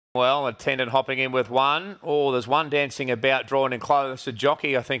Well, attendant hopping in with one. Oh, there's one dancing about, drawn in close. The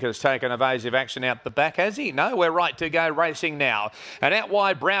jockey, I think, has taken evasive action out the back, has he? No, we're right to go racing now. And out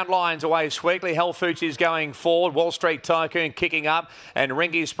wide, Brown Lions away sweetly. Helfuchi is going forward. Wall Street Tycoon kicking up. And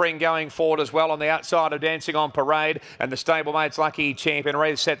Ringy Spring going forward as well on the outside of Dancing on Parade. And the stablemates Lucky Champion,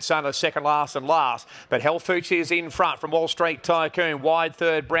 Red Set Son, are second last and last. But Helfuchi is in front from Wall Street Tycoon. Wide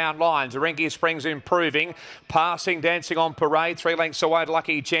third, Brown Lions. Ringy Spring's improving. Passing Dancing on Parade. 3 lengths away to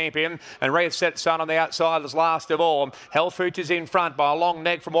Lucky Champion. And Red Set Sun on the outside is last of all. Helfuchi is in front by a long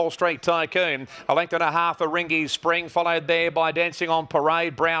neck from Wall Street Tycoon. A length and a half for Ringy Spring, followed there by Dancing on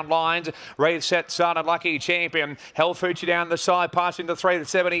Parade, Brown Lines, Red Set Sun and Lucky Champion. Helfuchi down the side, passing the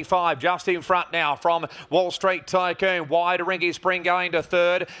 3:75. Just in front now from Wall Street Tycoon. Wide Ringy Spring going to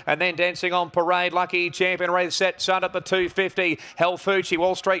third. And then Dancing on Parade, Lucky Champion, Red Set Sun at the 250. Helfuchi,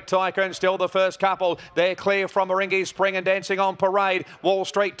 Wall Street Tycoon still the first couple. They're clear from Ringy Spring and Dancing on Parade. Wall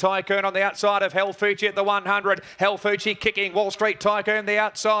Street Tycoon on the outside of Helfuchi at the 100. Helfuchi kicking. Wall Street Tycoon the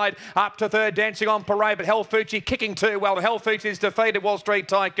outside. Up to third, Dancing on Parade, but Helfuchi kicking too well. Helfuchi's defeated Wall Street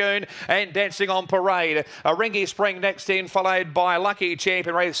Tycoon and Dancing on Parade. A Ringy Spring next in, followed by Lucky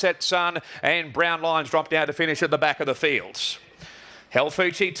Champion, Red Set Sun, and Brown Lines dropped out to finish at the back of the fields.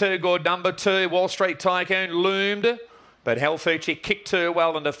 Helfuchi too good. Number 2, Wall Street Tycoon loomed, but Helfuchi kicked too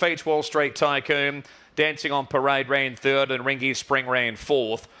well and defeats Wall Street Tycoon. Dancing on Parade ran third and Ringy Spring ran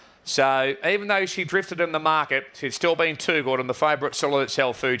fourth. So even though she drifted in the market, she's still been too good, and the favourite salutes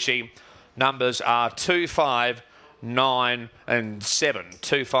Helfuchi. Numbers are 2, 5, 9 and 7.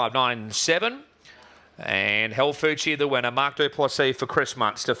 2, 5, 9 and 7. And Helfuchi the winner. Mark Du Plessis for Chris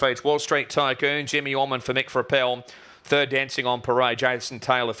Muntz defeats Wall Street Tycoon. Jimmy Orman for Mick Frappel. Third, Dancing on Parade, Jason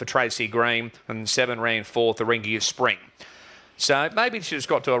Taylor for Tracy Green. And 7 ran fourth, the Ringy Spring. So maybe she just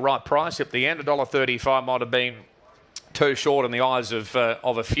got to a right price at the end. $1.35 might have been too short in the eyes of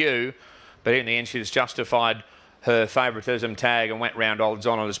a few, but in the end she's justified her favouritism tag and went round odds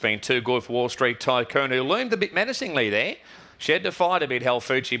on. It has been too good for Wall Street Tycoon, who loomed a bit menacingly there. She had to fight a bit,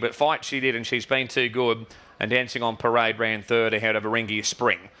 Helfuchi, but fight she did, and she's been too good. And Dancing on Parade ran third ahead of a Ringy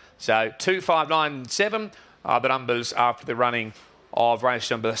Spring. So 2, 5, 9 and 7 are the numbers after the running of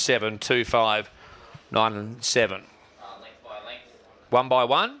race number 7, 2, 5, 9 and 7. One by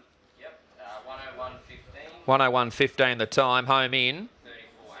one? Yep, 101.15. 101.15 the time, home in 34.18.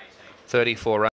 34.